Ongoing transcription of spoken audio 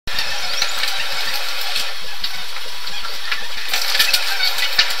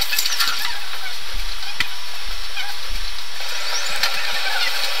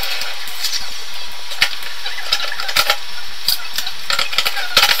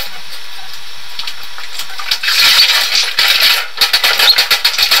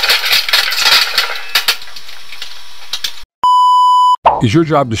Is your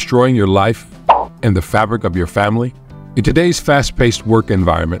job destroying your life and the fabric of your family? In today's fast-paced work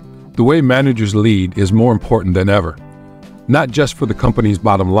environment, the way managers lead is more important than ever, not just for the company's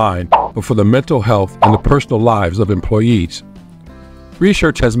bottom line, but for the mental health and the personal lives of employees.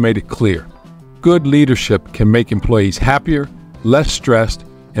 Research has made it clear, good leadership can make employees happier, less stressed,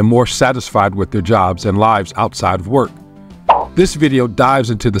 and more satisfied with their jobs and lives outside of work. This video dives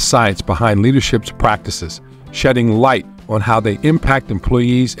into the science behind leadership's practices, shedding light on how they impact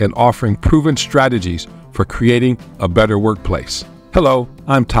employees and offering proven strategies for creating a better workplace. Hello,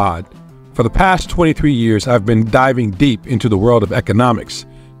 I'm Todd. For the past 23 years, I've been diving deep into the world of economics,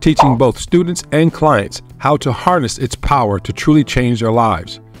 teaching both students and clients how to harness its power to truly change their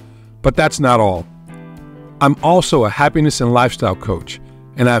lives. But that's not all. I'm also a happiness and lifestyle coach,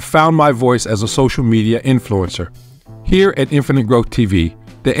 and I've found my voice as a social media influencer. Here at Infinite Growth TV,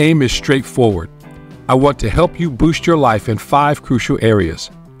 the aim is straightforward. I want to help you boost your life in 5 crucial areas: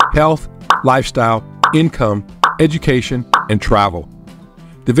 health, lifestyle, income, education, and travel.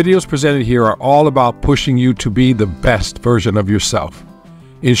 The videos presented here are all about pushing you to be the best version of yourself,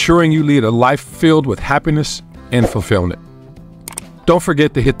 ensuring you lead a life filled with happiness and fulfillment. Don't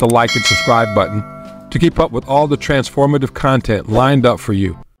forget to hit the like and subscribe button to keep up with all the transformative content lined up for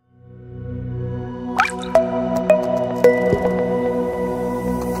you.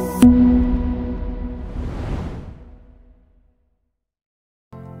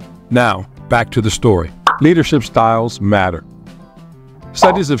 Now, back to the story. Leadership styles matter.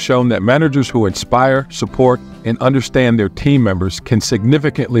 Studies have shown that managers who inspire, support, and understand their team members can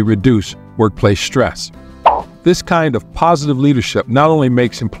significantly reduce workplace stress. This kind of positive leadership not only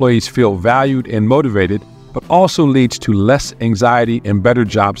makes employees feel valued and motivated, but also leads to less anxiety and better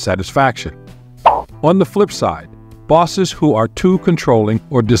job satisfaction. On the flip side, bosses who are too controlling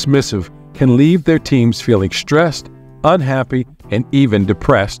or dismissive can leave their teams feeling stressed, unhappy, and even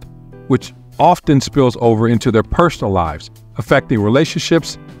depressed, which often spills over into their personal lives, affecting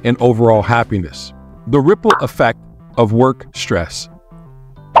relationships and overall happiness. The ripple effect of work stress.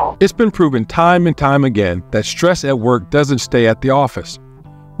 It's been proven time and time again that stress at work doesn't stay at the office.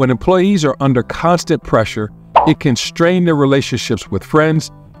 When employees are under constant pressure, it can strain their relationships with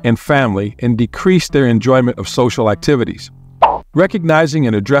friends and family and decrease their enjoyment of social activities. Recognizing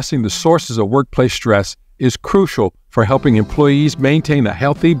and addressing the sources of workplace stress is crucial for helping employees maintain a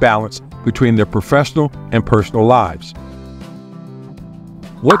healthy balance between their professional and personal lives.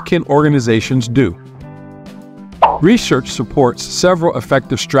 What can organizations do? Research supports several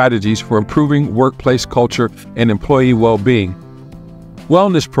effective strategies for improving workplace culture and employee well-being.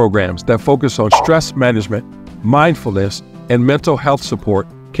 Wellness programs that focus on stress management, mindfulness, and mental health support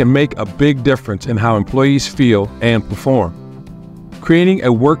can make a big difference in how employees feel and perform. Creating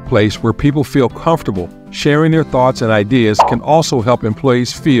a workplace where people feel comfortable sharing their thoughts and ideas can also help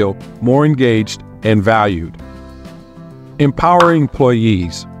employees feel more engaged and valued. Empowering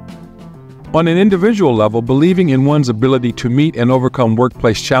employees. On an individual level, believing in one's ability to meet and overcome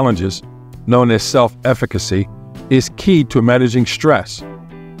workplace challenges, known as self-efficacy, is key to managing stress.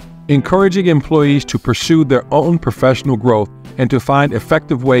 Encouraging employees to pursue their own professional growth and to find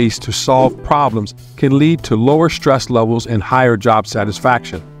effective ways to solve problems can lead to lower stress levels and higher job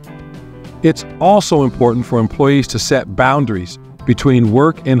satisfaction. It's also important for employees to set boundaries between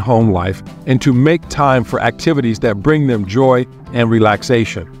work and home life and to make time for activities that bring them joy and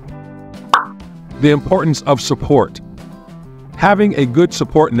relaxation. The importance of support. Having a good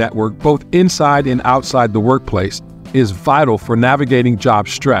support network both inside and outside the workplace is vital for navigating job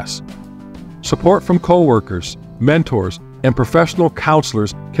stress. Support from coworkers, mentors, and professional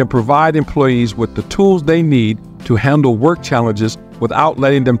counselors can provide employees with the tools they need to handle work challenges without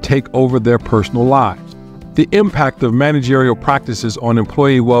letting them take over their personal lives. The impact of managerial practices on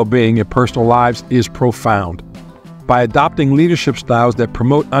employee well-being and personal lives is profound. By adopting leadership styles that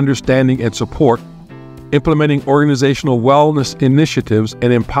promote understanding and support, implementing organizational wellness initiatives,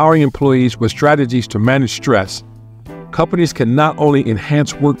 and empowering employees with strategies to manage stress, companies can not only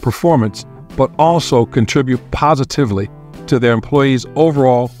enhance work performance, but also contribute positively to their employees'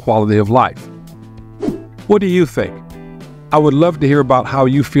 overall quality of life. What do you think? I would love to hear about how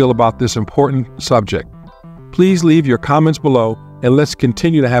you feel about this important subject. Please leave your comments below and let's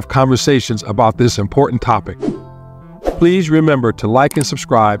continue to have conversations about this important topic. Please remember to like and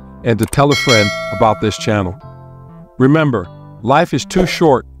subscribe and to tell a friend about this channel. Remember, life is too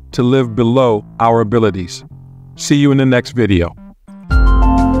short to live below our abilities. See you in the next video.